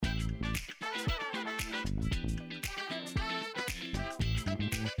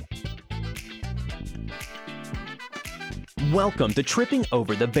Welcome to Tripping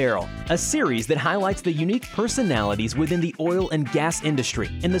Over the Barrel, a series that highlights the unique personalities within the oil and gas industry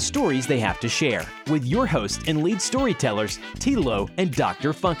and the stories they have to share, with your hosts and lead storytellers, Tilo and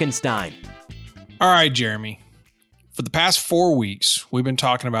Dr. Funkenstein. All right, Jeremy. For the past 4 weeks, we've been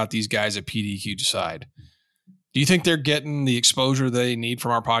talking about these guys at PDQ Decide. Do you think they're getting the exposure they need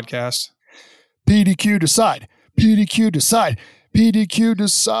from our podcast? PDQ Decide. PDQ Decide. PDQ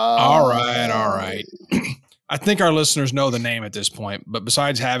Decide. All right. I think our listeners know the name at this point, but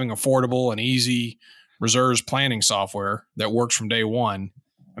besides having affordable and easy reserves planning software that works from day one,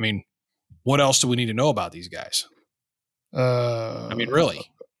 I mean, what else do we need to know about these guys? Really?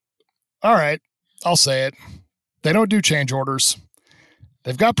 All right. I'll say it. They don't do change orders.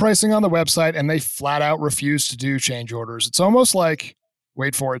 They've got pricing on the website and they flat out refuse to do change orders. It's almost like,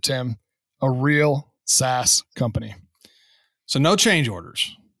 wait for it, Tim, a real SaaS company. So no change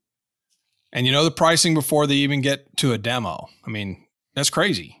orders. And you know the pricing before they even get to a demo. I mean, that's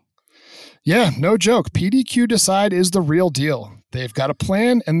crazy. Yeah, no joke. PDQ Decide is the real deal. They've got a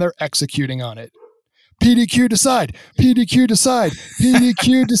plan and they're executing on it. PDQ Decide. PDQ Decide.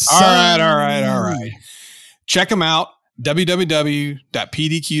 PDQ Decide. All right. Check them out.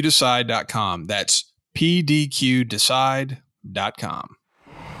 www.pdqdecide.com. That's pdqdecide.com.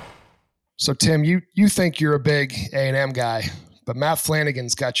 So, Tim, you think you're a big A&M guy, but Matt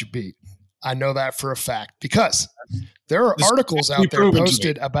Flanagan's got you beat. I know that for a fact because there are articles out there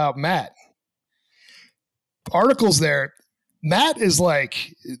posted about Matt. Articles there. Matt is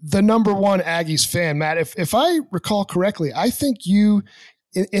like the number one Aggies fan. Matt, if I recall correctly, I think you,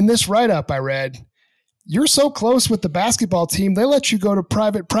 in this write-up I read, you're so close with the basketball team, they let you go to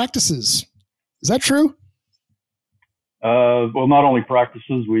private practices. Is that true? Well, not only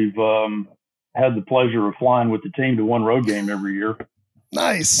practices, we've had the pleasure of flying with the team to one road game every year.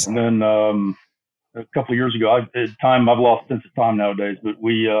 Nice. And then a couple of years ago, I've lost sense of time nowadays, but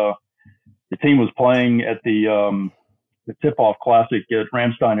the team was playing at the Tip-Off Classic at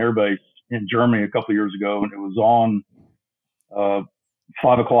Ramstein Air Base in Germany a couple of years ago, and it was on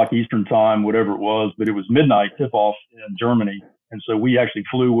 5 o'clock Eastern time, whatever it was, but it was midnight tip-off in Germany. And so we actually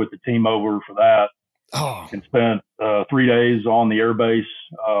flew with the team over for that and spent 3 days on the air base,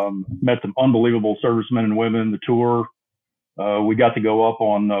 met some unbelievable servicemen and women, the tour. We got to go up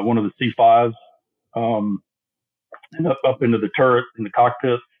on one of the C5s and up into the turret in the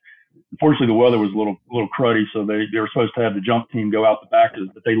cockpit. Unfortunately, the weather was a little cruddy, so they were supposed to have the jump team go out the back,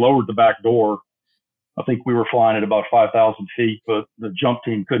 but they lowered the back door. I think we were flying at about 5,000 feet, but the jump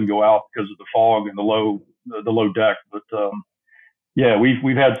team couldn't go out because of the fog and the low deck. But yeah,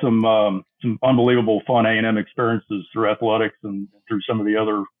 we've had some unbelievable fun A&M experiences through athletics and through some of the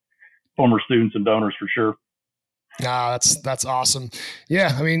other former students and donors for sure. That's awesome.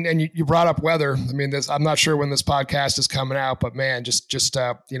 Yeah. I mean, and you brought up weather. I mean, I'm not sure when this podcast is coming out, but man, I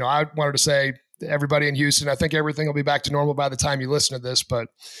wanted to say to everybody in Houston, I think everything will be back to normal by the time you listen to this, but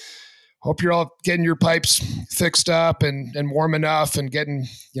hope you're all getting your pipes fixed up and warm enough and getting,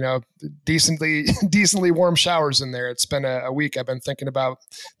 decently warm showers in there. It's been a week. I've been thinking about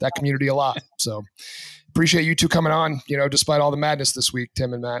that community a lot. So appreciate you two coming on, despite all the madness this week,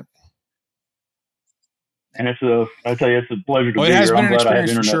 Tim and Matt. And I tell you, it's a pleasure to be here. I'm glad I have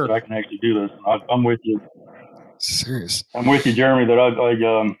internet so I can actually do this. I'm with you. Serious. I'm with you, Jeremy, that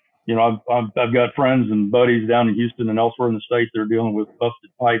I've got friends and buddies down in Houston and elsewhere in the state that are dealing with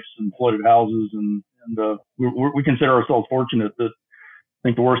busted pipes and flooded houses. And we consider ourselves fortunate that I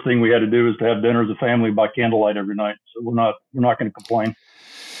think the worst thing we had to do is to have dinner as a family by candlelight every night. So we're not going to complain.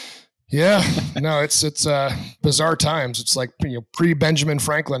 Yeah, no, it's bizarre times. It's like pre-Benjamin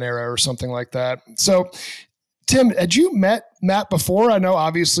Franklin era or something like that. So, Tim, had you met Matt before? I know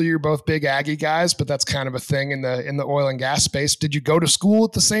obviously you're both big Aggie guys, but that's kind of a thing in the oil and gas space. Did you go to school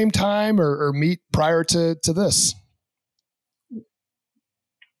at the same time or meet prior to this?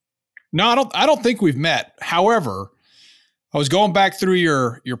 No, I don't think we've met. However, I was going back through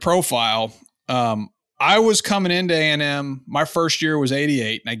your profile. I was coming into A&M. My first year was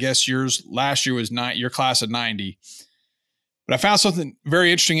 88, and I guess yours last year was your class of 90. But I found something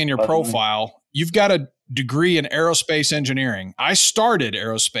very interesting in your profile. You've got a degree in aerospace engineering. I started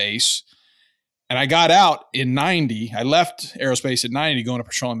aerospace, and I got out in 90. I left aerospace at 90 going to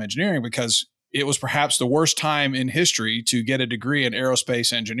petroleum engineering because it was perhaps the worst time in history to get a degree in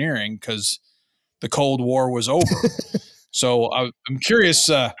aerospace engineering because the Cold War was over. So I'm curious,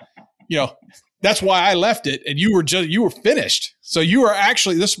 that's why I left it, and you were finished. So you are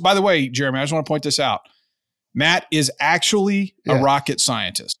actually this. By the way, Jeremy, I just want to point this out. Matt is actually a rocket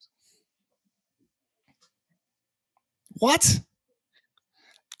scientist. What?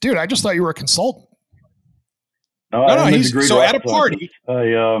 Dude, I just thought you were a consultant. No, So at a party,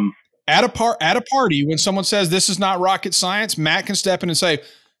 I, at a party, when someone says this is not rocket science, Matt can step in and say,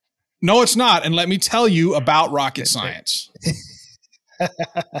 "No, it's not," and let me tell you about rocket science.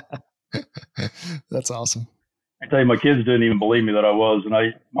 That's awesome. I tell you, my kids didn't even believe me that I was, and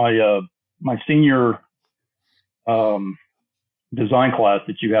my senior design class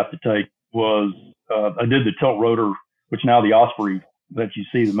that you have to take was I did the tilt rotor, which now the Osprey that you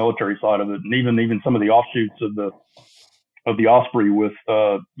see, the military side of it, and even some of the offshoots of the Osprey with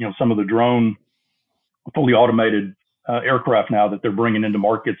some of the drone fully automated aircraft now that they're bringing into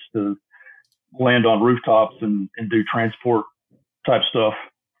markets to land on rooftops and do transport type stuff.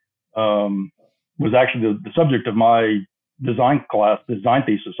 Was actually the subject of my design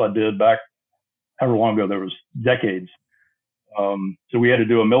thesis I did back however long ago. There was decades. So we had to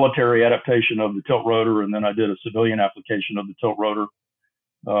do a military adaptation of the tilt rotor, and then I did a civilian application of the tilt rotor,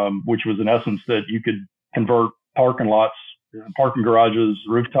 which was in essence that you could convert parking lots, parking garages,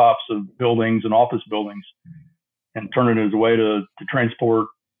 rooftops of buildings and office buildings, and turn it as a way to transport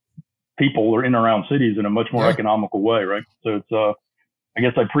people or in and around cities in a much more economical way, right? So it's I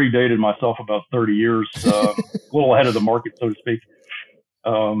guess I predated myself about 30 years, a little ahead of the market, so to speak.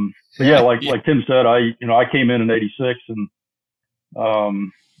 But like Tim said, I came in '86, and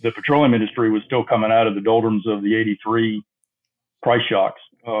the petroleum industry was still coming out of the doldrums of the '83 price shocks,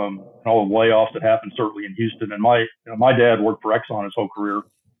 and all the layoffs that happened, certainly in Houston. And my dad worked for Exxon his whole career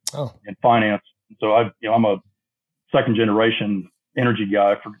in finance, so I'm a second generation energy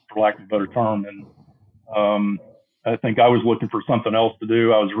guy, for lack of a better term, and I think I was looking for something else to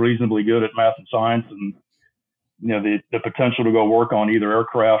do. I was reasonably good at math and science, and the potential to go work on either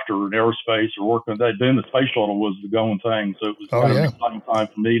aircraft or an aerospace or work on that. Then the space shuttle was the going thing, so it was kind of an exciting time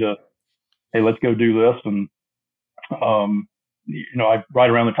for me to, hey, let's go do this. And I right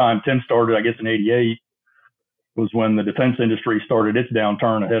around the time Tim started, I guess in '88, was when the defense industry started its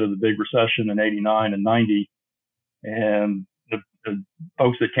downturn ahead of the big recession in '89 and '90, and the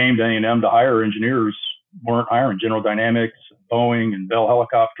folks that came to A&M to hire engineers weren't hiring. General Dynamics, Boeing, and Bell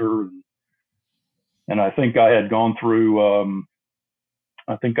Helicopter, and I think I had gone through.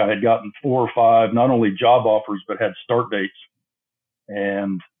 I think I had gotten 4 or 5 not only job offers but had start dates,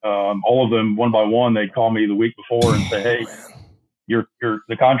 and all of them one by one they'd call me the week before and say, "Hey,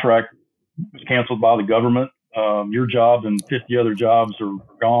 the contract was canceled by the government. Your job and 50 other jobs are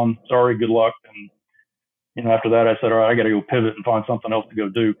gone. Sorry, good luck." And after that, I said, all right, I got to go pivot and find something else to go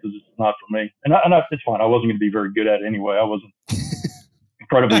do because it's not for me. And it's fine. I wasn't going to be very good at it anyway. I wasn't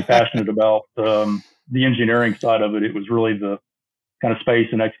incredibly passionate about the engineering side of it. It was really the kind of space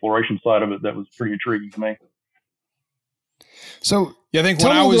and exploration side of it that was pretty intriguing to me. So I think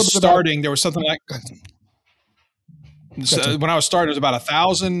when I was starting, there was something like when I was starting, there was about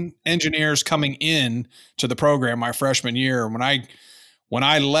 1,000 engineers coming in to the program my freshman year. When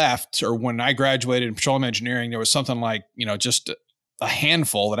I left, or when I graduated in petroleum engineering, there was something like, just a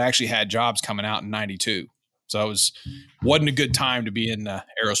handful that actually had jobs coming out in '92. So it wasn't a good time to be in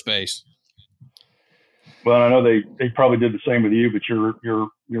aerospace. Well, I know they probably did the same with you, but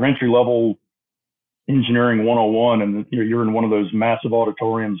your entry level engineering 101, and you're in one of those massive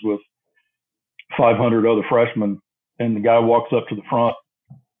auditoriums with 500 other freshmen, and the guy walks up to the front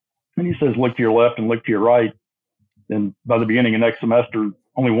and he says, "Look to your left and look to your right." And by the beginning of next semester,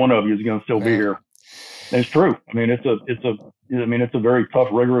 only one of you is going to still be here. And it's true. I mean, it's a very tough,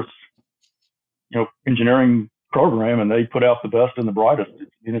 rigorous, engineering program, and they put out the best and the brightest.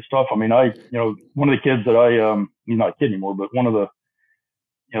 It's tough. I mean, one of the kids that he's not a kid anymore, but one of the,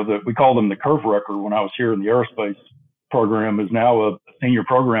 we called him the curve wrecker when I was here in the aerospace program, is now a senior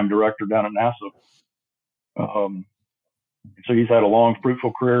program director down at NASA. So he's had a long,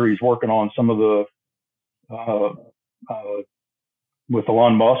 fruitful career. He's working on some of the, with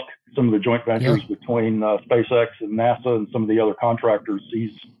Elon Musk, some of the joint ventures between SpaceX and NASA and some of the other contractors.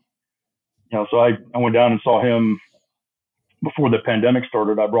 He's, so I went down and saw him before the pandemic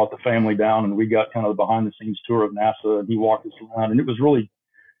started. I brought the family down and we got kind of the behind the scenes tour of NASA, and he walked us around, and it was really,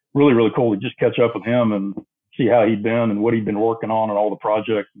 really, really cool to just catch up with him and see how he'd been and what he'd been working on and all the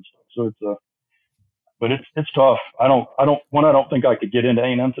projects and stuff. So it's but it's tough. I don't think I could get into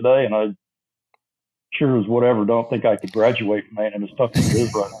A&M today, and I sure as whatever don't think I could graduate from A&M as tough as it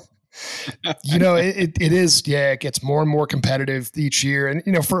is right now. It is. Yeah, it gets more and more competitive each year. And,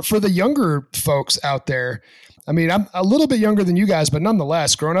 for the younger folks out there, I mean, I'm a little bit younger than you guys, but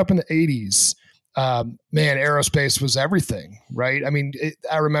nonetheless, growing up in the 80s, man, aerospace was everything, right? I mean,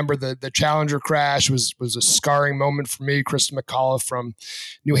 I remember the Challenger crash was a scarring moment for me. Kristen McCullough from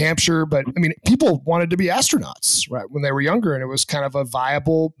New Hampshire, but I mean, people wanted to be astronauts, right, when they were younger, and it was kind of a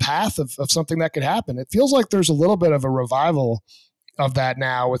viable path of something that could happen. It feels like there's a little bit of a revival of that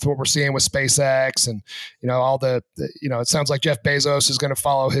now with what we're seeing with SpaceX and, all the it sounds like Jeff Bezos is going to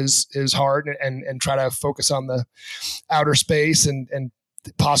follow his heart and try to focus on the outer space and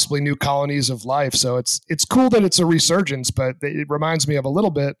possibly new colonies of life. So it's cool that it's a resurgence, but it reminds me of a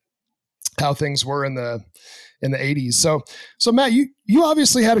little bit how things were in the 80s. So Matt, you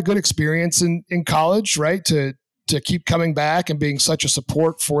obviously had a good experience in college, right? To keep coming back and being such a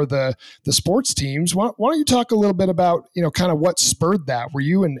support for the sports teams. Why don't you talk a little bit about, kind of what spurred that? Were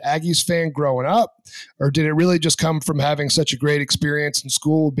you an Aggies fan growing up, or did it really just come from having such a great experience in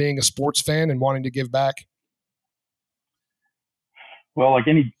school, being a sports fan and wanting to give back? Well, I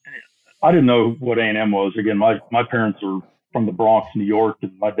didn't know what A&M was. Again, my parents are from the Bronx, New York,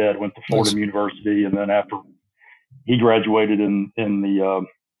 and my dad went to Fordham University. And then after he graduated in the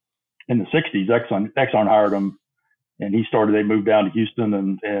 60s, Exxon hired him, and they moved down to Houston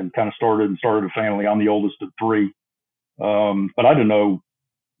and kind of started a family. I'm the oldest of three. But I didn't know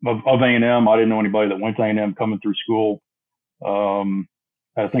of A&M. I didn't know anybody that went to A&M coming through school.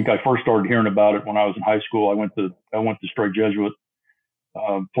 I think I first started hearing about it when I was in high school. I went to straight Jesuit.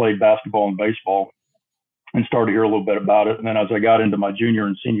 Played basketball and baseball and started to hear a little bit about it. And then as I got into my junior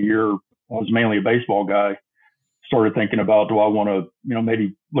and senior year, I was mainly a baseball guy. Started thinking about, do I want to,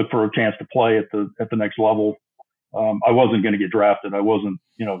 maybe look for a chance to play at the next level? I wasn't going to get drafted. I wasn't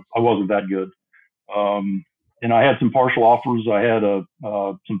that good. And I had some partial offers. I had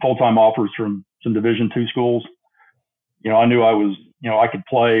some full-time offers from some Division II schools. I knew I could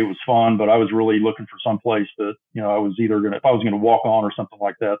play. It was fun, but I was really looking for some place that, I was either if I was going to walk on or something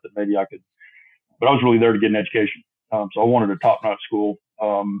like that maybe I could, but I was really there to get an education. So I wanted a top-notch school.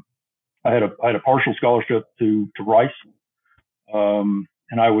 I had a partial scholarship to Rice.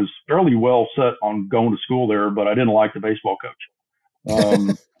 And I was fairly well set on going to school there, but I didn't like the baseball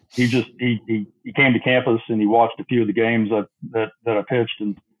coach. He came to campus and he watched a few of the games that I pitched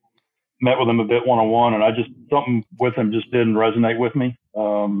and met with him a bit one-on-one, and something with him just didn't resonate with me.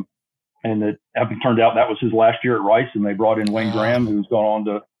 And it turned out that was his last year at Rice, and they brought in Wayne Graham, who's gone on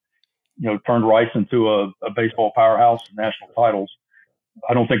to, turn Rice into a baseball powerhouse, national titles.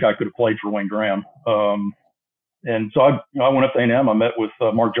 I don't think I could have played for Wayne Graham. And so I went up to A&M. I met with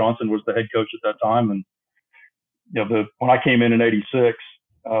Mark Johnson, was the head coach at that time. And, when I came in '86,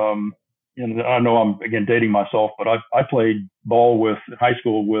 and I know I'm again dating myself, but I played ball in high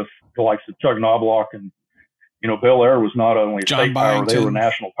school with the likes of Chuck Knobloch and, Bel Air was not only a state power, they were a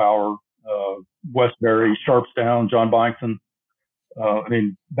national power. Westbury, Sharpstown, John Byington.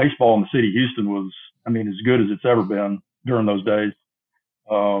 Baseball in the city of Houston was, as good as it's ever been during those days.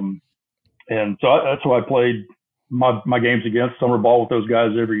 And so that's who I played my games against, summer ball with those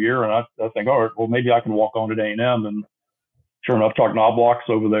guys every year. And I think, all right, well, maybe I can walk on to A&M. And sure enough, Chuck Knobloch's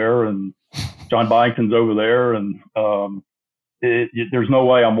over there and John Byington's over there. And there's no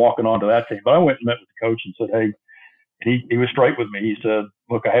way I'm walking onto that team. But I went and met with the coach and said, hey, he was straight with me. He said,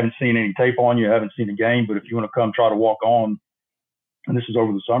 look, I haven't seen any tape on you. I haven't seen a game, but if you want to come try to walk on, and this is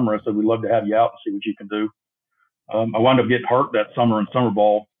over the summer, I said, we'd love to have you out and see what you can do. I wound up getting hurt that summer in summer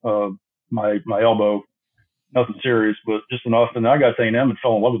ball, my elbow, nothing serious, but just enough. And then I got to A&M and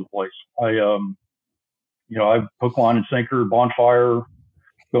fell in love with the place. I hook, line, and sinker, bonfire,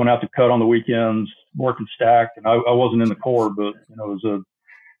 going out to cut on the weekends, working stacked. And I wasn't in the Corps, but, it was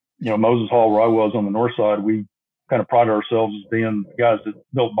Moses Hall where I was on the north side. We kind of prided ourselves as being the guys that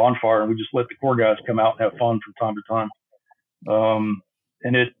built bonfire, and we just let the Corps guys come out and have fun from time to time.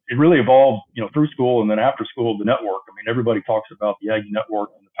 And it really evolved, through school and then after school, the network. Everybody talks about the Aggie network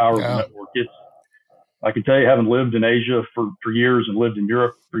and the power of the network. I can tell you, having lived in Asia for years and lived in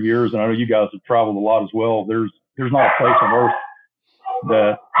Europe for years, and I know you guys have traveled a lot as well, there's not a place on earth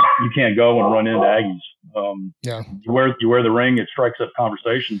that you can't go and run into Aggies. You wear the ring, it strikes up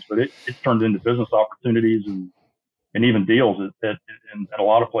conversations, but it's turned into business opportunities and even deals at a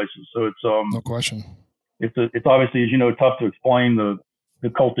lot of places. So it's no question. It's obviously, as you know, tough to explain the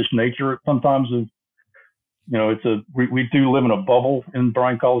cultish nature sometimes of, we do live in a bubble in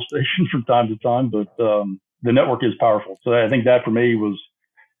Bryan College Station from time to time, but the network is powerful. So I think that for me was,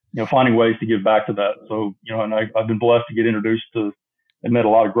 finding ways to give back to that. So, and I've been blessed to get introduced to and met a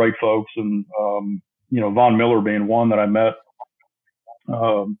lot of great folks, and Von Miller being one that I met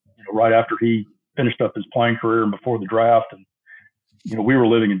right after he finished up his playing career and before the draft. And we were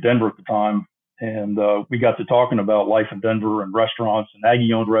living in Denver at the time, and we got to talking about life in Denver and restaurants and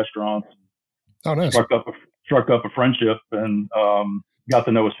Aggie-owned restaurants. Oh, nice. Struck up a friendship and got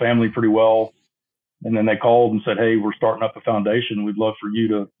to know his family pretty well. And then they called and said, "Hey, we're starting up a foundation. We'd love for you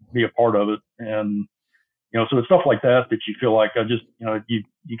to be a part of it." And so it's stuff like that you feel like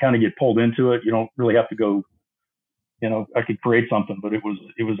you kind of get pulled into it. You don't really have to go. I could create something, but it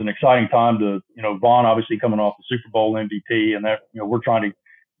was an exciting time to, Vaughn obviously coming off the Super Bowl MVP, and that, we're trying to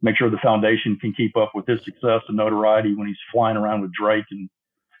make sure the foundation can keep up with his success and notoriety when he's flying around with Drake and,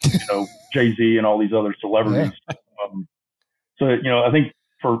 Jay-Z and all these other celebrities. Yeah. So, I think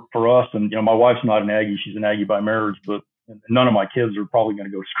for us, and, my wife's not an Aggie, she's an Aggie by marriage, but none of my kids are probably going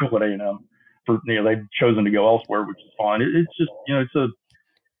to go to school at A&M. They've chosen to go elsewhere, which is fine. It's just,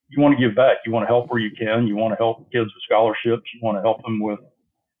 you want to give back. You want to help where you can. You want to help kids with scholarships. You want to help them with,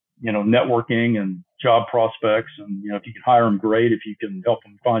 networking and job prospects. And, if you can hire them, great. If you can help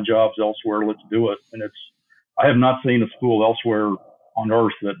them find jobs elsewhere, let's do it. And I have not seen a school elsewhere on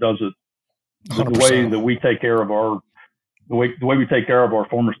earth that does it the way that we take care of the way we take care of our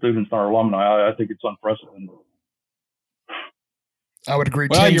former students and our alumni. I think it's unprecedented. I would agree.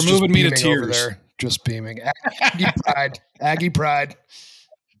 Well, you're moving me to tears. Over there, just beaming. Aggie pride.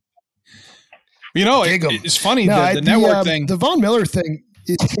 It's funny, the network thing. The Von Miller thing.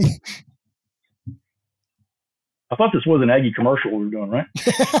 I thought this was an Aggie commercial we were doing, right?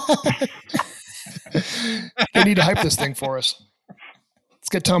 They need to hype this thing for us. Let's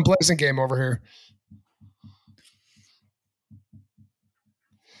get Tom Blazingham over here.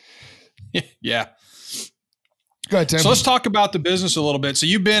 Yeah. Go ahead, Tim. So let's talk about the business a little bit. So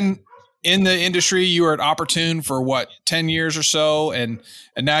you've been in the industry. You were at Opportune for 10 years or so. And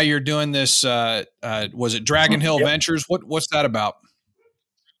now you're doing this, was it Dragon Hill Ventures? What's that about?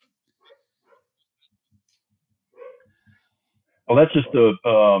 Well, that's just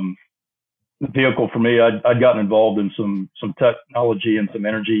a vehicle for me. I'd gotten involved in some technology and some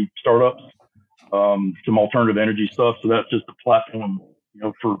energy startups, some alternative energy stuff. So that's just a platform,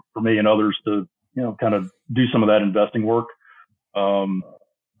 for me and others to, kind of do some of that investing work.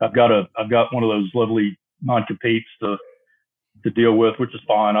 I've got one of those lovely non-competes to deal with, which is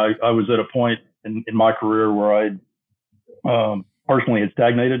fine. I was at a point in my career where I personally had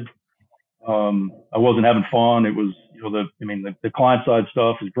stagnated. I wasn't having fun. It was, the client side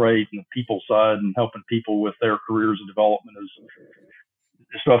stuff is great, and the people side and helping people with their careers and development is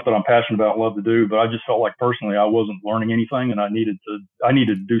stuff that I'm passionate about and love to do. But I just felt like personally I wasn't learning anything, and I needed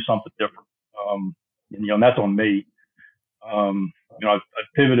to do something different. And that's on me. I've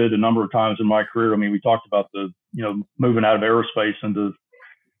pivoted a number of times in my career. We talked about the, moving out of aerospace into,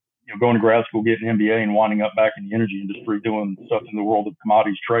 going to grad school, getting an MBA, and winding up back in the energy industry, doing stuff in the world of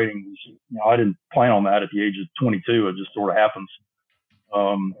commodities trading. I didn't plan on that at the age of 22. It just sort of happens.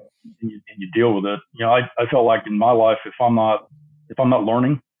 And you deal with it. I felt like in my life, if I'm not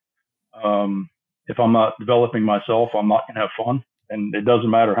learning, if I'm not developing myself, I'm not going to have fun. And it doesn't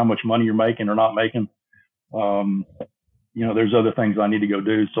matter how much money you're making or not making. There's other things I need to go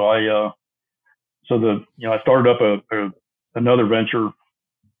do. So I started up another venture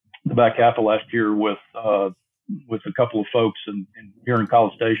the back half of last year with a couple of folks here in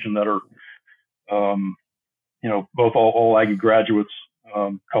College Station that are, both all Aggie graduates,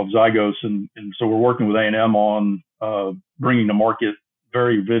 called Zygos. And so we're working with A&M on, bringing to market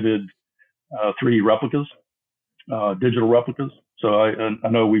very vivid, 3D replicas, digital replicas. So I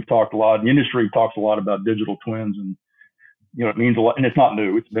know we've talked a lot. The industry talks a lot about digital twins, and it means a lot. And it's not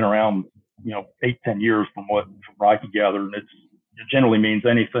new. It's been around 8-10 years from what I can gather, and it generally means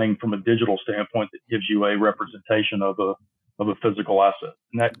anything from a digital standpoint that gives you a representation of a physical asset,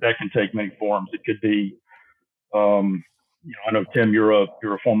 and that can take many forms. It could be, I know Tim, you're a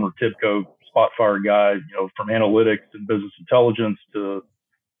former TIBCO Spotfire guy. From analytics and business intelligence to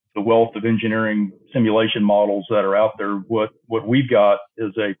the wealth of engineering simulation models that are out there. What we've got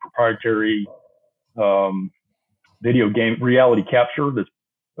is a proprietary video game reality capture that's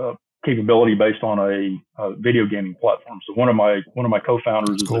capability based on a video gaming platform. So one of my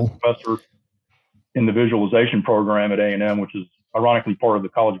co-founders is a professor in the visualization program at A&M, which is ironically part of the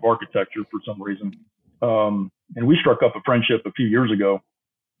College of Architecture for some reason. And we struck up a friendship a few years ago.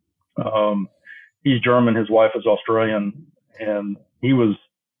 He's German, his wife is Australian, and he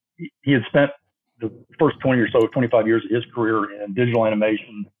had spent the first 25 years of his career in digital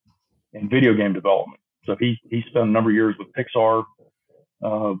animation and video game development. So he spent a number of years with Pixar,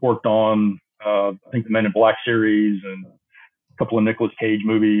 worked on, I think the Men in Black series and a couple of Nicolas Cage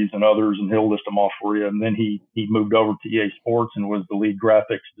movies and others, and he'll list them off for you. And then he moved over to EA Sports and was the lead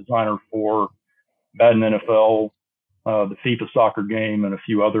graphics designer for Madden NFL, the FIFA soccer game, and a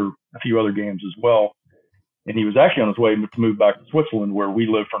few other games as well. And he was actually on his way to move back to Switzerland, where we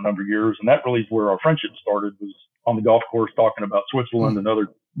lived for a number of years. And that really is where our friendship started, was on the golf course talking about Switzerland and other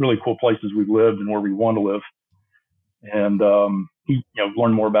really cool places we've lived and where we want to live. And he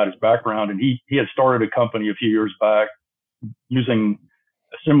learned more about his background. And he had started a company a few years back using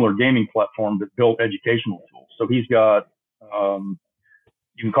a similar gaming platform that built educational tools. So he's got, you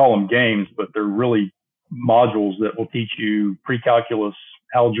can call them games, but they're really modules that will teach you pre-calculus,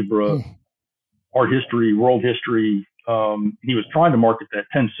 algebra, art history, world history. He was trying to market that.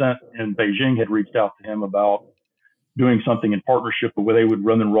 Tencent in Beijing had reached out to him about doing something in partnership where they would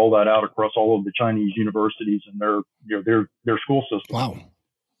run and roll that out across all of the Chinese universities and their school system. Wow.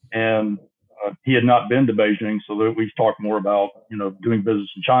 And he had not been to Beijing, so that we talked more about, doing business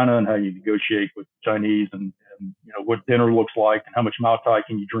in China and how you negotiate with Chinese and what dinner looks like and how much Mao Tai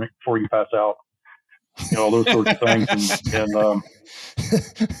can you drink before you pass out, all those sorts of things. And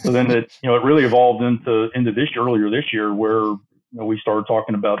so then it really evolved into earlier this year, where we started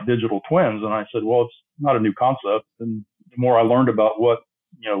talking about digital twins. And I said, well, it's not a new concept. And the more I learned about what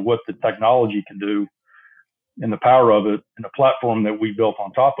the technology can do and the power of it and the platform that we built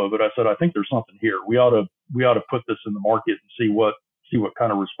on top of it, I said, I think there's something here. We ought to put this in the market and see what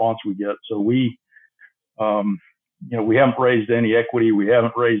kind of response we get. So we haven't raised any equity. We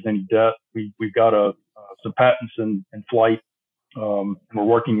haven't raised any debt. We've got some patents in flight. And we're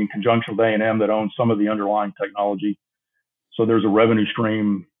working in conjunction with A&M that owns some of the underlying technology. So there's a revenue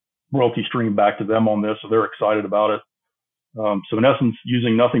stream, royalty stream back to them on this. So they're excited about it. So in essence,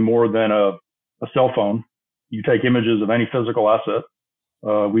 using nothing more than a cell phone, you take images of any physical asset.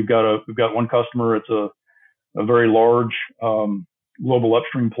 We've got one customer. It's a very large global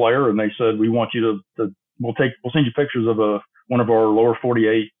upstream player, and they said, we want you to we'll send you pictures of one of our lower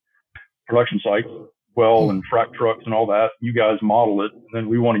 48 production sites, well, and frac trucks and all that. You guys model it, and then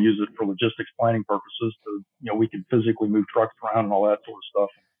we want to use it for logistics planning purposes. To we can physically move trucks around and all that sort of stuff.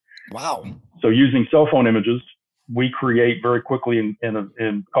 Wow. So using cell phone images, we create very quickly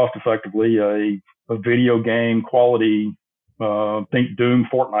and cost effectively a video game quality, think Doom,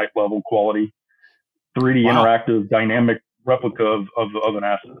 Fortnite level quality, 3D interactive dynamic replica of an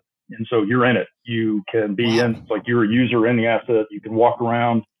asset. And so you're in it. You can be in, it's like you're a user in the asset. You can walk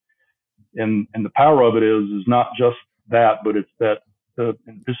around, and the power of it is not just that, but it's that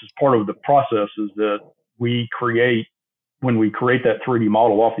this is part of the process, is that when we create that 3D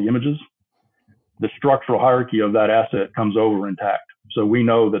model off the images, the structural hierarchy of that asset comes over intact. So we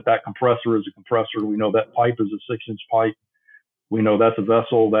know that compressor is a compressor. We know that pipe is a 6-inch pipe. We know that's a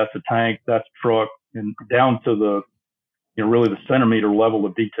vessel, that's a tank, that's a truck, and down to the, really the centimeter level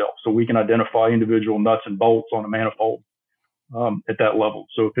of detail. So we can identify individual nuts and bolts on a manifold at that level.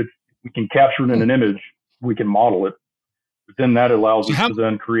 So if we can capture it in an image, we can model it. But then that allows us to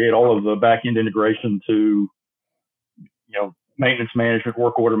then create all of the back-end integration to, maintenance management,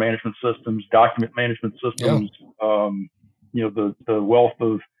 work order management systems, document management systems, the wealth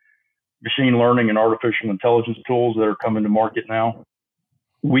of machine learning and artificial intelligence tools that are coming to market now.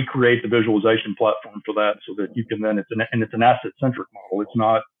 We create the visualization platform for that, so that you can then, it's an asset-centric model. It's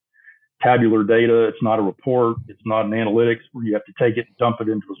not tabular data. It's not a report. It's not an analytics where you have to take it and dump it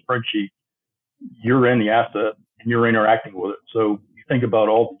into a spreadsheet. You're in the asset and you're interacting with it. So you think about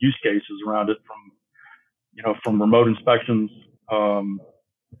all the use cases around it, from remote inspections, in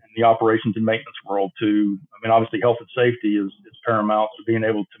the operations and maintenance world to, obviously health and safety is paramount. So being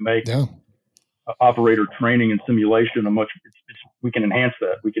able to make operator training and simulation we can enhance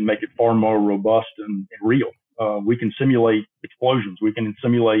that. We can make it far more robust and real. We can simulate explosions. We can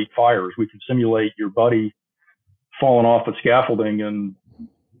simulate fires. We can simulate your buddy falling off of scaffolding and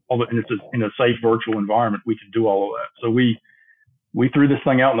it's in a safe virtual environment. We can do all of that. So we threw this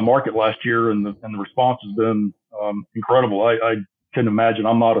thing out in the market last year, and the response has been incredible. I couldn't imagine.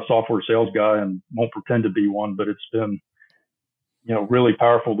 I'm not a software sales guy and won't pretend to be one, but it's been, really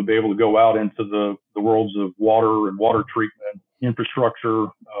powerful to be able to go out into the worlds of water and water treatment, infrastructure,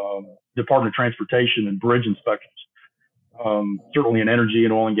 Department of Transportation and bridge inspections. Certainly in energy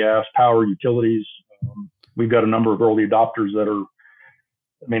and oil and gas, power, utilities. We've got a number of early adopters that are,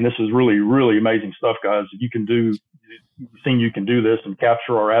 this is really, really amazing stuff, guys. You can do this and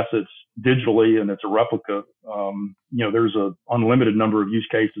capture our assets digitally, and it's a replica. There's an unlimited number of use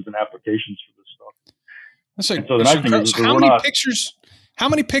cases and applications for this stuff. So the nice thing is how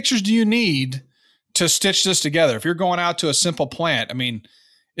many pictures do you need to stitch this together? If you're going out to a simple plant,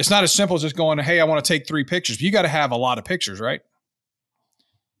 it's not as simple as just going, hey, I want to take 3 pictures. You got to have a lot of pictures, right?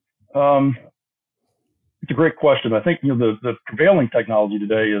 It's a great question. I think, the prevailing technology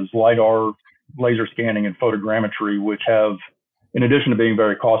today is LiDAR, laser scanning, and photogrammetry, which have, in addition to being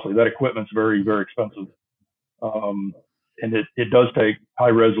very costly, that equipment's very, very expensive. And it does take high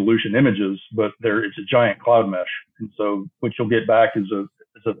resolution images, but it's a giant cloud mesh. And so what you'll get back is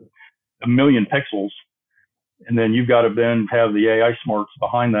a million pixels. And then you've got to then have the AI smarts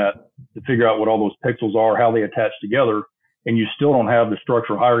behind that to figure out what all those pixels are, how they attach together. And you still don't have the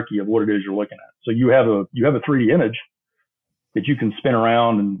structural hierarchy of what it is you're looking at. So you have a 3D image that you can spin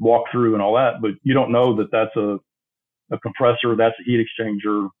around and walk through and all that, but you don't know that that's a compressor, that's a heat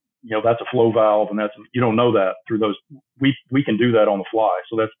exchanger, that's a flow valve, and you don't know that through those. We can do that on the fly.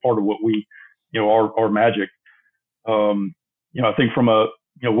 So that's part of what our magic. I think from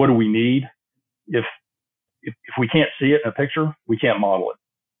what do we need? If we can't see it in a picture, we can't model it.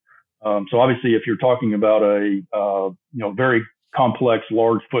 So obviously if you're talking about a very complex,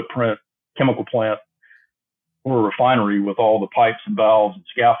 large footprint chemical plant or a refinery with all the pipes and valves and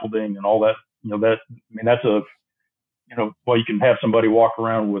scaffolding and all that, that's while you can have somebody walk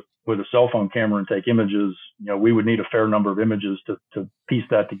around with a cell phone camera and take images, we would need a fair number of images to piece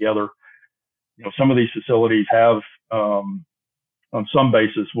that together. Some of these facilities have, on some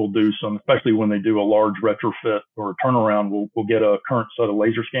basis, will do some, especially when they do a large retrofit or a turnaround, we'll get a current set of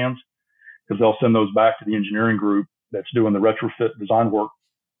laser scans because they'll send those back to the engineering group that's doing the retrofit design work,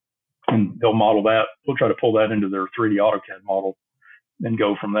 and they'll model that. We'll try to pull that into their 3D AutoCAD model and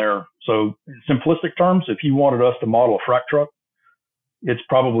go from there. So in simplistic terms, if you wanted us to model a frac truck, it's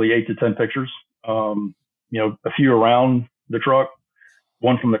probably 8 to 10 pictures, a few around the truck,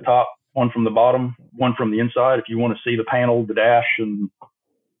 one from the top, one from the bottom, one from the inside. If you want to see the panel, the dash, and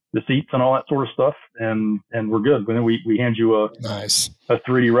the seats and all that sort of stuff, and we're good. Then we hand you a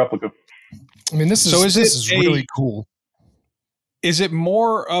 3D replica. I mean, this is really cool. Is it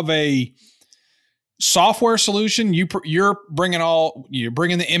more of a software solution? You're bringing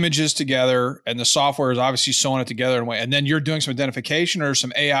the images together, and the software is obviously sewing it together in a way, and then you're doing some identification or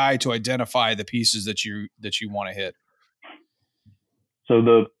some AI to identify the pieces that you want to hit.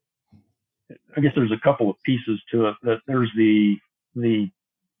 So I guess there's a couple of pieces to it. That there's the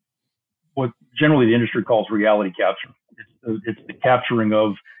what generally the industry calls reality capture. It's the capturing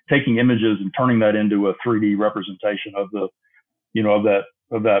of taking images and turning that into a 3D representation of the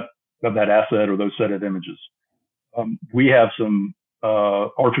of that asset or those set of images. We have some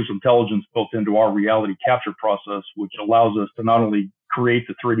artificial intelligence built into our reality capture process, which allows us to not only create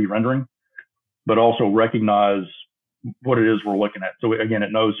the 3D rendering, but also recognize what it is we're looking at. So again,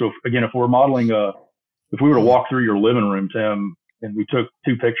 it knows. So if we're modeling if we were to walk through your living room, Tim, and we took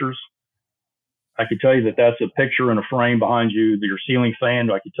 2 pictures, I could tell you that that's a picture and a frame behind you, your ceiling fan.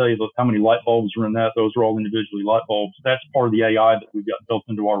 I could tell you how many light bulbs are in that. Those are all individually light bulbs. That's part of the AI that we've got built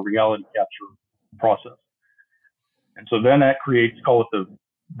into our reality capture process. And so then that creates, call it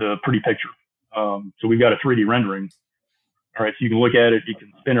the pretty picture. So we've got a 3D rendering. All right. So you can look at it, you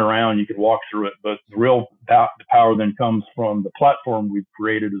can spin around, you can walk through it, but the real the power then comes from the platform we've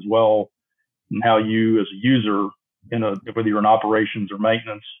created as well, and how you as a user, whether you're in operations or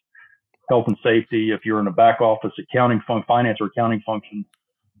maintenance, health and safety, if you're in a back office finance or accounting function,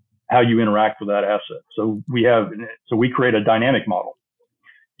 how you interact with that asset. So we create a dynamic model.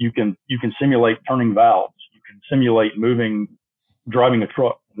 You can simulate turning valves. You can simulate driving a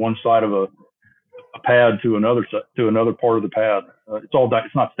truck one side of a pad to another part of the pad.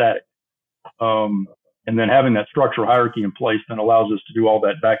 It's not static. And then having that structural hierarchy in place then allows us to do all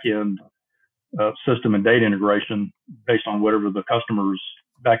that back end system and data integration based on whatever the customer's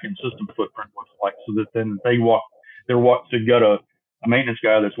back-end system footprint looks like, so that then so you got a maintenance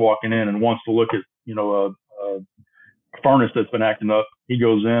guy that's walking in and wants to look at, a furnace that's been acting up. He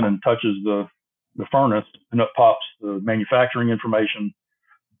goes in and touches the furnace, and up pops the manufacturing information,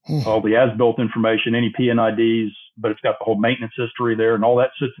 all the as-built information, any P&IDs, but it's got the whole maintenance history there, and all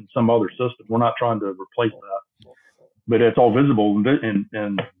that sits in some other system. We're not trying to replace that, but it's all visible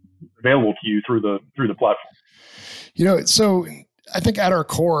and available to you through the platform. So I think at our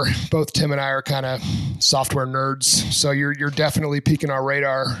core, both Tim and I are kind of software nerds. So you're definitely piquing our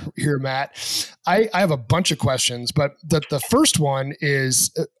radar here, Matt. I have a bunch of questions, but the first one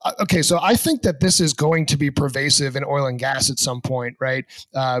is, okay, so I think that this is going to be pervasive in oil and gas at some point, right?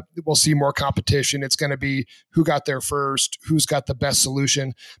 We'll see more competition. It's going to be who got there first, who's got the best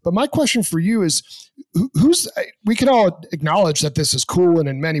solution. But my question for you is, we can all acknowledge that this is cool and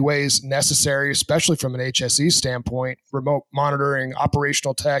in many ways necessary, especially from an HSE standpoint, remote monitoring,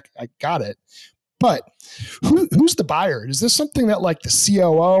 operational tech. I got it. But who's the buyer? Is this something that like the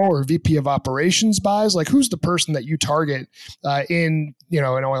COO or VP of operations buys? Like, who's the person that you target in an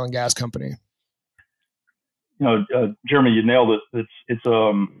oil and gas company? Jeremy, you nailed it. It's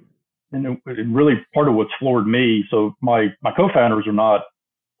and really part of what's floored me. So my co-founders are not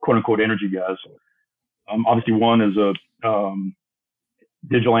quote unquote energy guys. Obviously, one is a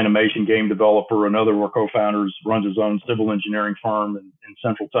digital animation game developer. Another of our co-founders runs his own civil engineering firm in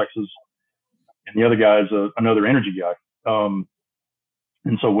Central Texas, and the other guy is another energy guy.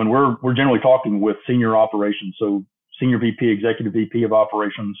 And so when we're generally talking with senior operations, so senior VP, executive VP of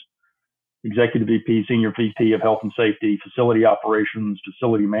operations, executive VP, senior VP of health and safety, facility operations,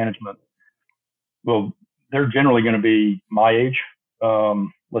 facility management. Well, they're generally going to be my age,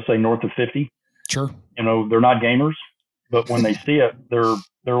 let's say north of 50. Sure. They're not gamers, but when they see it,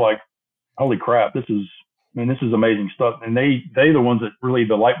 they're like, holy crap, this is amazing stuff. And they're the ones that really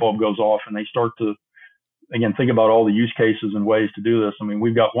the light bulb goes off and they start to, again, think about all the use cases and ways to do this. I mean,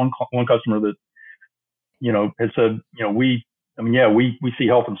 we've got one customer that, has said, we see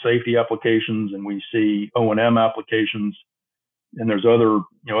health and safety applications and we see O&M applications, and there's other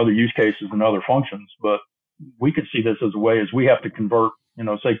use cases and other functions, but we could see this as a way as we have to convert,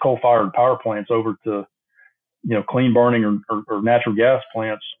 say coal-fired power plants over to, clean burning or natural gas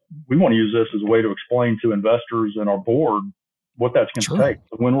plants. We want to use this as a way to explain to investors and our board what that's going to take.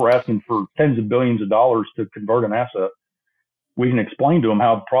 So when we're asking for tens of billions of dollars to convert an asset, we can explain to them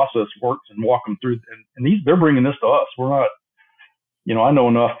how the process works and walk them through. And they're bringing this to us. We're not, I know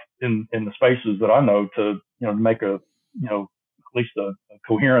enough in the spaces that I know to, make at least a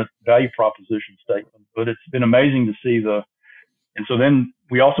coherent value proposition statement. But it's been amazing to see and so then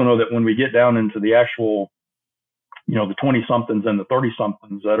we also know that when we get down into the actual, the 20 somethings and the 30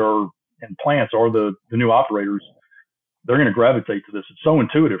 somethings that are in plants or the new operators, they're going to gravitate to this. It's so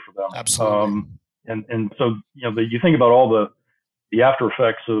intuitive for them. Absolutely. And so, you think about all the after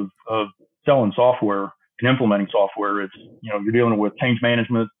effects of selling software and implementing software. It's, you're dealing with change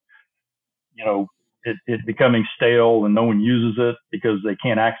management, it becoming stale and no one uses it because they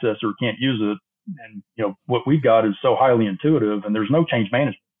can't access or can't use it. And, what we've got is so highly intuitive and there's no change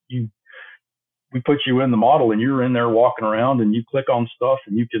management. We put you in the model and you're in there walking around and you click on stuff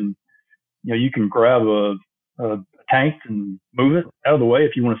and you can grab a tank and move it out of the way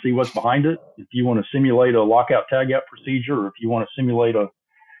if you want to see what's behind it. If you want to simulate a lockout tagout procedure, or if you want to simulate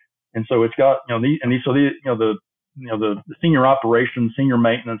and so it's got, the senior operations, senior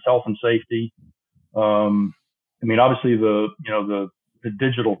maintenance, health and safety. Obviously the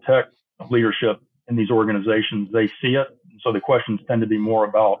digital tech leadership in these organizations, they see it. And so the questions tend to be more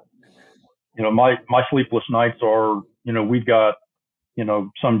about, my sleepless nights are, we've got,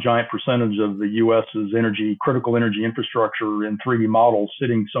 some giant percentage of the U.S.'s critical energy infrastructure in 3D models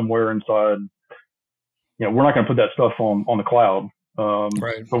sitting somewhere inside. We're not going to put that stuff on the cloud.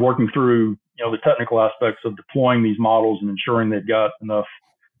 Right. But working through, the technical aspects of deploying these models and ensuring they've got enough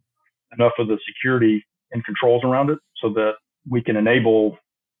of the security and controls around it so that we can enable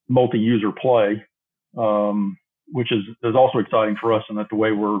multi-user play, which is also exciting for us. And that the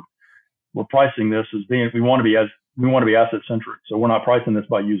way we're pricing this is we want to be asset centric. So we're not pricing this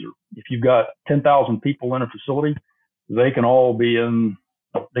by user. If you've got 10,000 people in a facility, they can all be in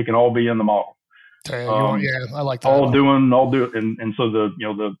the model. I like that. All do it. And so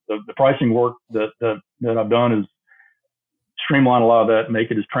the pricing work that I've done is streamline a lot of that,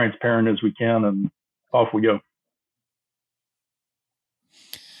 make it as transparent as we can, and off we go.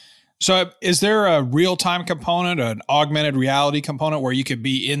 So is there a real-time component, an augmented reality component where you could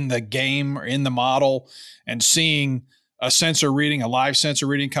be in the game or in the model and seeing a sensor reading, a live sensor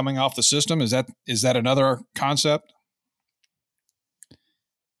reading coming off the system? Is that another concept?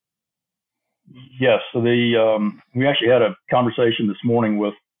 Yes. So we actually had a conversation this morning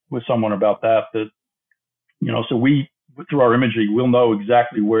with someone about that, so we, through our imagery, we'll know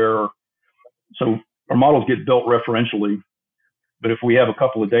exactly where, so our models get built referentially. But if we have a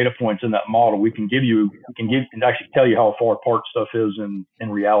couple of data points in that model, we can and actually tell you how far apart stuff is in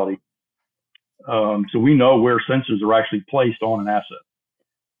reality. So we know where sensors are actually placed on an asset.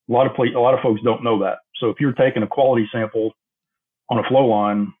 A lot of folks don't know that. So if you're taking a quality sample on a flow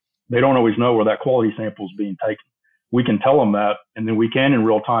line, they don't always know where that quality sample is being taken. We can tell them that, and then we can in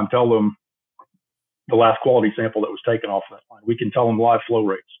real time tell them the last quality sample that was taken off that line. We can tell them live flow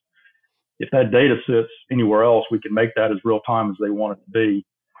rates. If that data sits anywhere else, we can make that as real time as they want it to be.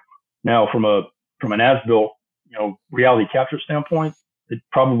 Now, from an as-built, reality capture standpoint, it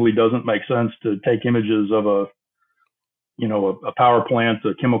probably doesn't make sense to take images of a power plant,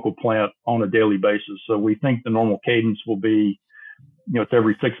 a chemical plant on a daily basis. So we think the normal cadence will be, it's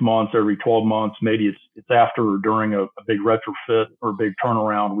every 6 months, every 12 months. Maybe it's after or during a big retrofit or a big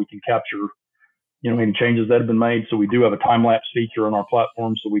turnaround. We can capture any changes that have been made. So we do have a time-lapse feature on our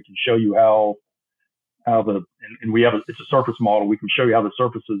platform, so we can show you how it's a surface model. We can show you how the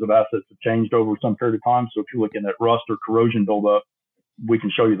surfaces of assets have changed over some period of time. So if you're looking at rust or corrosion buildup, we can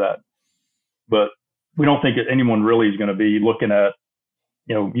show you that. But we don't think that anyone really is going to be looking at,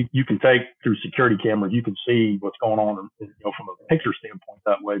 you can take through security cameras, you can see what's going on, from a picture standpoint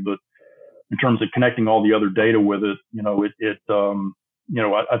that way. But in terms of connecting all the other data with it,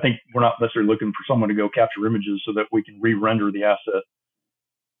 I think we're not necessarily looking for someone to go capture images so that we can re-render the asset.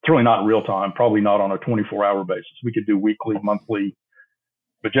 It's really not in real time, probably not on a 24-hour basis. We could do weekly, monthly,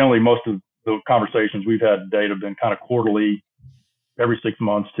 but generally most of the conversations we've had to date have been kind of quarterly, every 6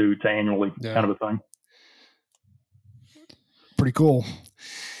 months to annually, kind of a thing. Pretty cool.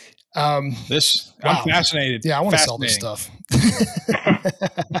 I'm fascinated. Yeah, I want to sell this stuff.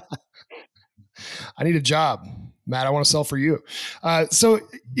 I need a job, Matt. I want to sell for you. This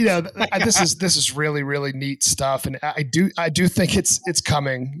is really, really neat stuff, and I do think it's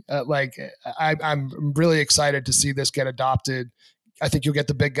coming. I'm really excited to see this get adopted. I think you'll get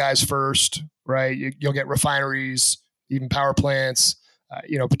the big guys first, right? You'll get refineries, even power plants,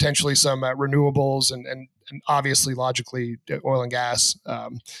 potentially some renewables, and obviously, logically, oil and gas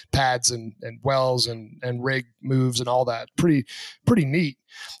pads and wells and rig moves and all that. Pretty neat.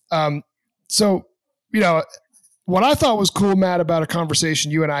 What I thought was cool, Matt, about a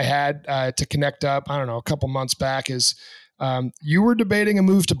conversation you and I had to connect up, I don't know, a couple months back is you were debating a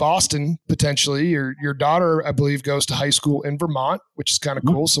move to Boston, potentially. Your daughter, I believe, goes to high school in Vermont, which is kind of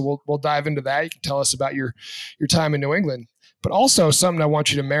cool. So we'll dive into that. You can tell us about your time in New England. But also something I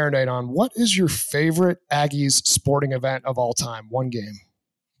want you to marinate on. What is your favorite Aggies sporting event of all time? One game.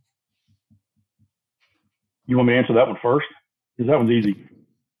 You want me to answer that one first? Because that one's easy.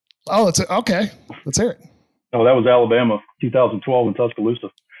 Oh, okay. Let's hear it. Oh, that was Alabama, 2012 in Tuscaloosa.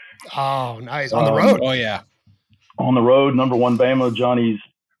 Oh, nice. On the road. Oh, yeah. On the road, number one Bama, Johnny's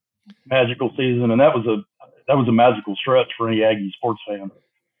magical season. And that was a magical stretch for any Aggie sports fan.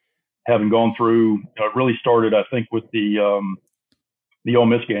 Having gone through, it really started, I think, with the Ole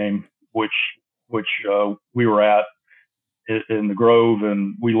Miss game, which we were at in the Grove,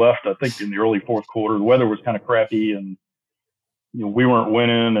 and we left, I think, in the early fourth quarter. The weather was kind of crappy, and we weren't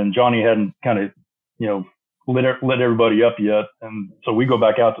winning, and Johnny hadn't kind of lit everybody up yet, and so we go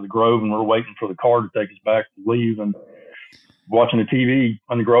back out to the Grove, and we're waiting for the car to take us back to leave, and watching the TV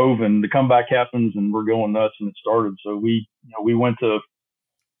on the Grove, and the comeback happens, and we're going nuts, and it started. So we went to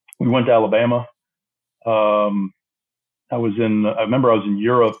Alabama. I remember I was in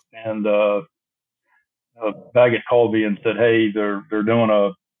Europe, and Baggett called me and said, "Hey, they're doing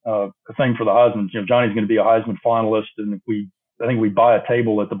a thing for the Heisman. Johnny's going to be a Heisman finalist, and I think we buy a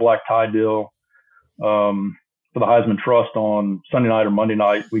table at the Black Tie deal for the Heisman Trust on Sunday night or Monday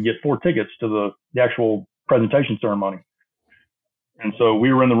night. We get 4 tickets to the actual presentation ceremony." And so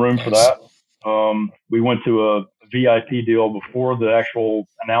we were in the room for that. We went to a VIP deal before the actual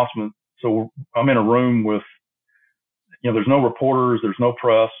announcement. So I'm in a room with, there's no reporters, there's no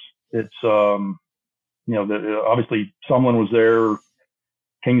press. It's, obviously someone was there.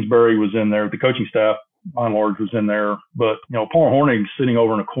 Kingsbury was in there. The coaching staff, by and large, was in there. But, Paul Horning's sitting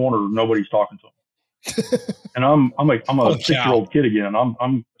over in a corner. Nobody's talking to him. And I'm a 6-year-old kid again.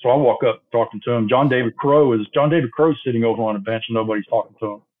 So I walk up talking to him. John David Crow sitting over on a bench, and nobody's talking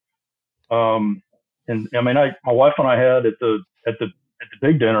to him. And I mean, my wife and I had at the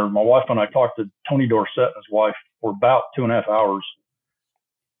big dinner, my wife and I talked to Tony Dorsett and his wife for about 2.5 hours.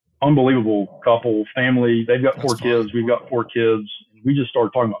 Unbelievable couple, family. They've got 4 kids. We've got 4 kids. And we just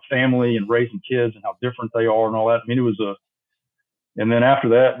started talking about family and raising kids and how different they are and all that. I mean, it was and then after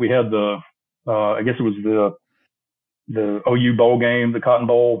that, we had I guess it was the OU bowl game, the Cotton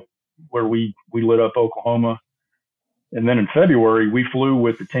Bowl, where we lit up Oklahoma. And then in February, we flew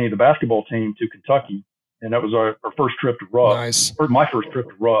with the basketball team to Kentucky, and that was our first trip to Rupp. Nice. My first trip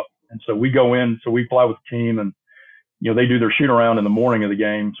to Rupp. And so we go in, so we fly with the team, and they do their shoot around in the morning of the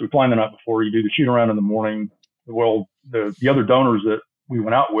game. So we fly in the night before. You do the shoot around in the morning. Well, the other donors that we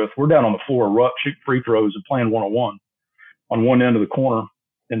went out with, we're down on the floor, Rupp, shooting free throws and playing 1-on-1 on one end of the corner.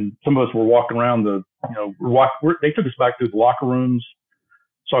 And some of us were walking around they took us back through the locker rooms,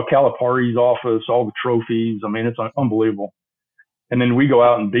 saw Calipari's office, all the trophies. I mean, it's unbelievable. And then we go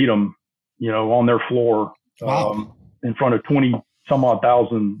out and beat them, on their floor, in front of 20 some odd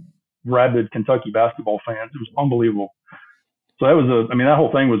thousand rabid Kentucky basketball fans. It was unbelievable. So that was that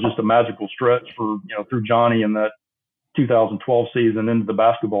whole thing was just a magical stretch for, through Johnny, and that 2012 season into the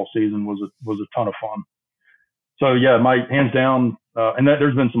basketball season was a ton of fun. So yeah, my hands down. And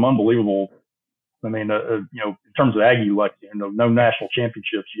there's been some unbelievable, in terms of Aggie, no national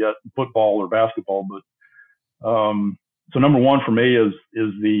championships yet in football or basketball, but, so number one for me is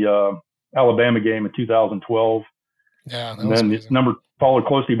the, Alabama game in 2012. Yeah. And then followed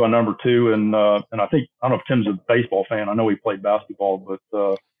closely by number 2. And I don't know if Tim's a baseball fan. I know he played basketball, but,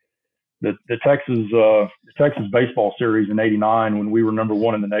 the Texas baseball series in '89 when we were number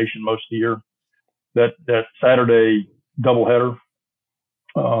one in the nation most of the year. That Saturday doubleheader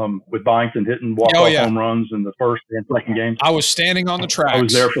with Byington hitting walk-off home runs in the first and second games. I was standing on the tracks. I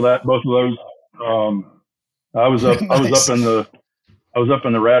was there for that, both of those. I was up. Nice. I was up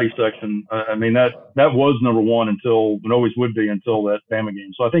in the Ratty section. I mean that was number one until it always would be until that Bama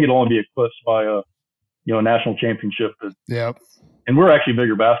game. So I think it'll only be eclipsed by a national championship. Yep. And we're actually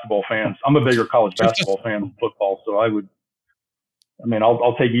bigger basketball fans. I'm a bigger college basketball fan than football. So I'll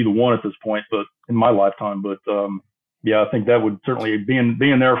take either one at this point, but in my lifetime. But I think that would certainly being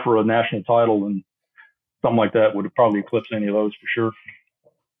there for a national title and something like that would probably eclipse any of those for sure.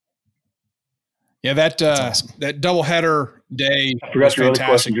 Yeah, that awesome. That doubleheader day was fantastic.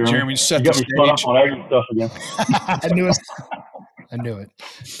 Question, Jeremy, set the stage. On Aggie stuff again. I knew it.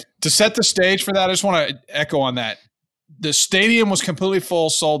 To set the stage for that, I just want to echo on that. The stadium was completely full,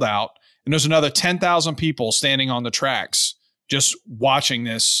 sold out, and there's another 10,000 people standing on the tracks just watching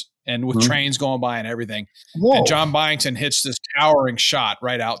this, and with trains going by and everything. Whoa. And John Byington hits this towering shot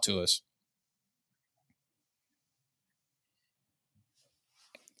right out to us.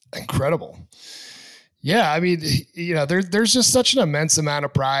 Incredible. Yeah, I mean, there's just such an immense amount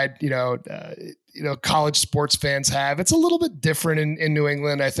of pride, college sports fans have. It's a little bit different in New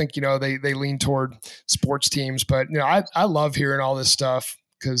England. I think, they lean toward sports teams, but, I love hearing all this stuff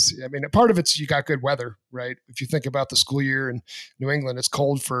because, I mean, part of it's you got good weather, right? If you think about the school year in New England, it's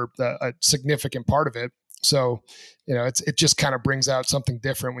cold for a significant part of it. So, it just kind of brings out something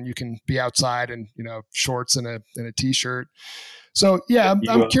different when you can be outside in, shorts and a t-shirt. So, yeah,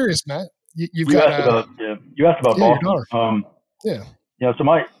 I'm curious, Matt. You asked about Boston. So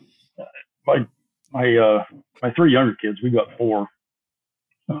my three younger kids, we've got four.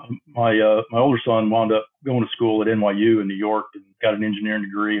 My older son wound up going to school at NYU in New York and got an engineering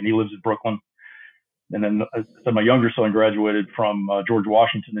degree, and he lives in Brooklyn. And then my younger son graduated from George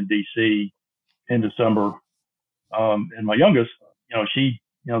Washington in D.C. in December. And my youngest,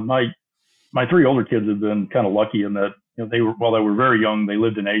 my three older kids have been kind of lucky in that. While they were very young, they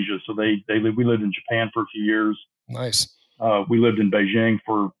lived in Asia. So we lived in Japan for a few years. Nice. We lived in Beijing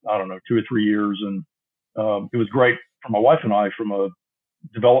for, 2 or 3 years. And it was great for my wife and I from a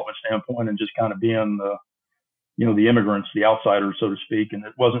development standpoint and just kind of being the immigrants, the outsiders, so to speak. And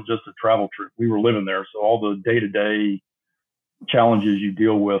it wasn't just a travel trip. We were living there. So all the day-to-day challenges you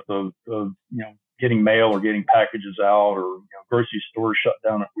deal with of getting mail or getting packages out or grocery stores shut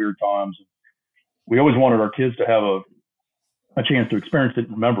down at weird times. We always wanted our kids to have a chance to experience it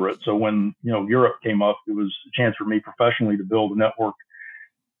and remember it. So when, Europe came up, it was a chance for me professionally to build a network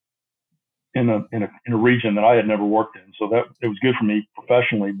in a region that I had never worked in. So that it was good for me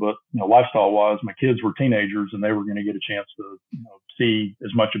professionally, but, lifestyle wise, my kids were teenagers and they were going to get a chance to, see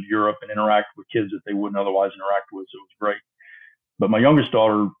as much of Europe and interact with kids that they wouldn't otherwise interact with. So it was great. But my youngest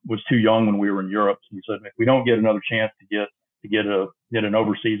daughter was too young when we were in Europe. So we said, if we don't get another chance to get an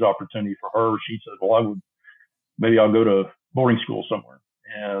overseas opportunity for her, she said, well, maybe I'll go to boarding school somewhere.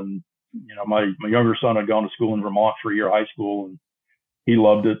 And, my younger son had gone to school in Vermont for a year of high school and he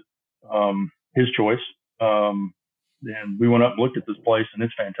loved it. His choice. And we went up and looked at this place and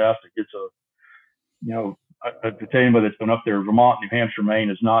it's fantastic. It's to tell anybody that's been up there, Vermont, New Hampshire, Maine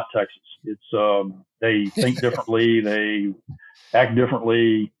is not Texas. It's, they think differently. They act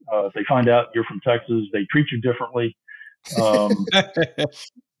differently. If they find out you're from Texas, they treat you differently.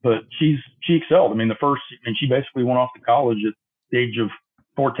 But she excelled. I mean, she basically went off to college at the age of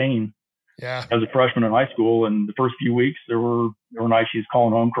 14 as a freshman in high school. And the first few weeks there were nights she was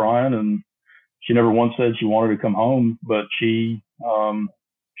calling home crying and she never once said she wanted to come home, but she's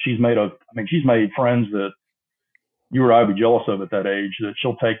made friends that you or I would be jealous of at that age that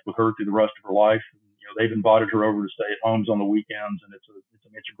she'll take with her through the rest of her life. And, they've invited her over to stay at homes on the weekends and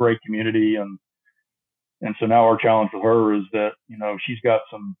it's a great community. And so now our challenge for her is that, she's got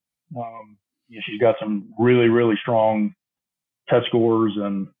some really, really strong test scores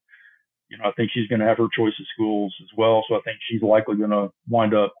and, I think she's going to have her choice of schools as well. So I think she's likely going to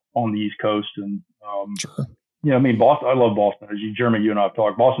wind up on the East Coast. And, sure. Boston, I love Boston. As Jeremy, you and I have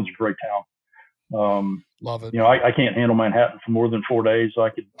talked, Boston's a great town. Love it. I can't handle Manhattan for more than 4 days. So I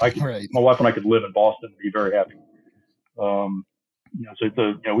could, right. My wife and I could live in Boston and be very happy. So it's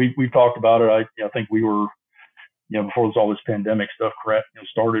we've talked about it. I think we were, before all this pandemic stuff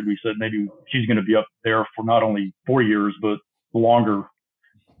started, we said maybe she's going to be up there for not only 4 years, but longer.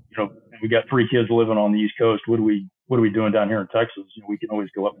 We got 3 kids living on the East Coast. What are we doing down here in Texas? We can always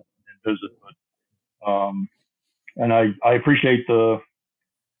go up and visit. But, and I appreciate the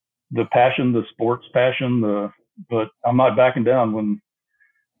passion, the sports passion, but I'm not backing down when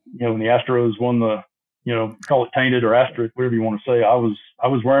when the Astros won the, call it tainted or asterisk, whatever you want to say, I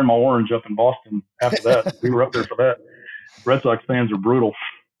was wearing my orange up in Boston after that. We were up there for that. Red Sox fans are brutal.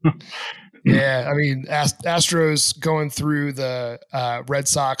 Yeah, I mean, Astros going through the Red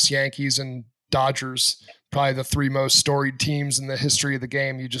Sox, Yankees, and Dodgers, probably the three most storied teams in the history of the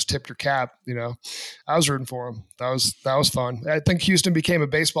game. You just tipped your cap. I was rooting for them. That was fun. I think Houston became a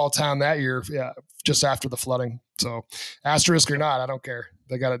baseball town that year, just after the flooding. So, asterisk or not, I don't care.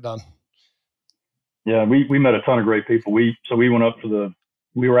 They got it done. Yeah, we met a ton of great people. We went up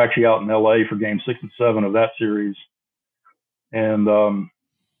we were actually out in LA for game 6 and 7 of that series, and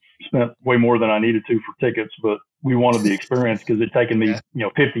spent way more than I needed to for tickets, but we wanted the experience because it'd taken me,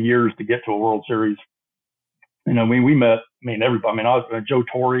 50 years to get to a World Series. We met, everybody. Joe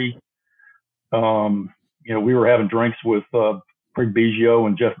Torre. We were having drinks with Craig Biggio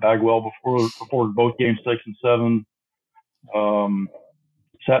and Jeff Bagwell before both games 6 and 7.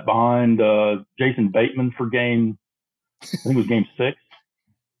 Sat behind Jason Bateman for game 6.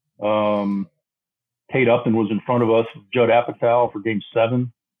 Kate Upton was in front of us with Judd Apatow for game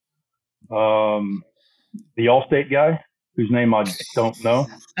 7. The Allstate guy, whose name I don't know,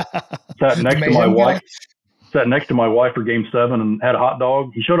 sat next to my wife. Sat next to my wife for game 7 and had a hot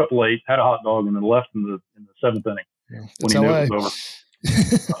dog. He showed up late, had a hot dog, and then left in the 7th inning when he knew it was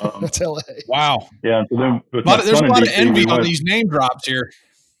over. That's LA. Wow. Yeah. So then, there's a lot of envy on these name drops here.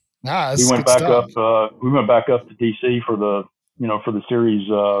 We went back up. We went back up to DC for the series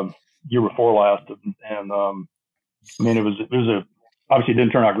year before last, and it was obviously it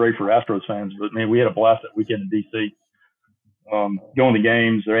didn't turn out great for Astros fans, but we had a blast that weekend in DC. Going to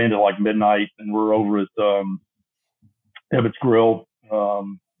games, they ended like midnight, and we're over at Ebbets Grill.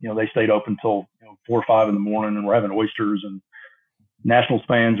 They stayed open till 4 or 5 in the morning, and we're having oysters. And Nationals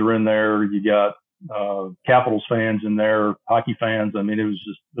fans are in there. You got Capitals fans in there, hockey fans. It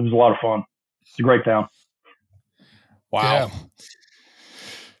was a lot of fun. It's a great town. Wow. Yeah.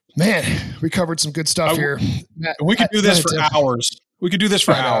 Man, we covered some good stuff here. Matt, we could do this for hours. We could do this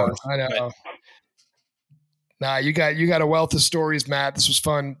for hours. I know. Nah, you got a wealth of stories, Matt. This was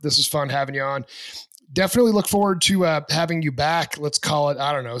fun. This was fun having you on. Definitely look forward to having you back. Let's call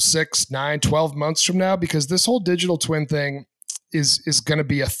it, 6, 9, 12 months from now, because this whole digital twin thing is going to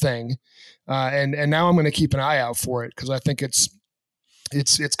be a thing. And now I'm going to keep an eye out for it, because I think it's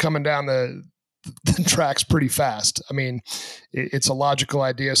coming down the tracks pretty fast. It's a logical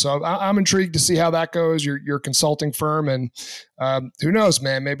idea. So I'm intrigued to see how that goes. Your consulting firm, and who knows,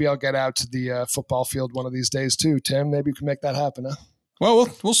 man, maybe I'll get out to the football field one of these days too. Tim, maybe we can make that happen. Huh? Well,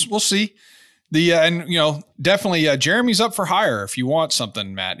 we'll see. Definitely Jeremy's up for hire if you want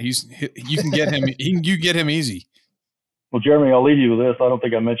something, Matt. You can get him. You get him easy. Well, Jeremy, I'll leave you with this. I don't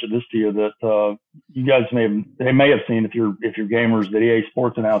think I mentioned this to you, that you guys may have seen, if you're gamers, that EA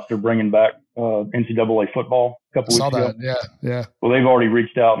Sports announced they're bringing back NCAA football a couple weeks ago. Yeah. Well, they've already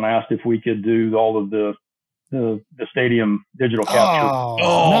reached out and asked if we could do all of the stadium digital capture.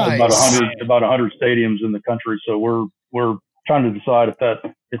 Nice. About 100 stadiums in the country. So we're trying to decide if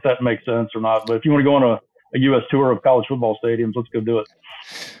that makes sense or not. But if you want to go on a U.S. tour of college football stadiums, let's go do it.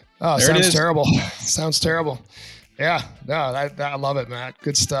 Oh, sounds terrible. Sounds terrible. Yeah, no, I love it, Matt.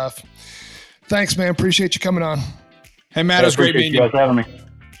 Good stuff. Thanks, man. Appreciate you coming on. Hey, Matt, it was great meeting you. Guys having me.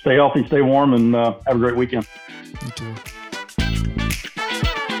 Stay healthy, stay warm, and have a great weekend. You too.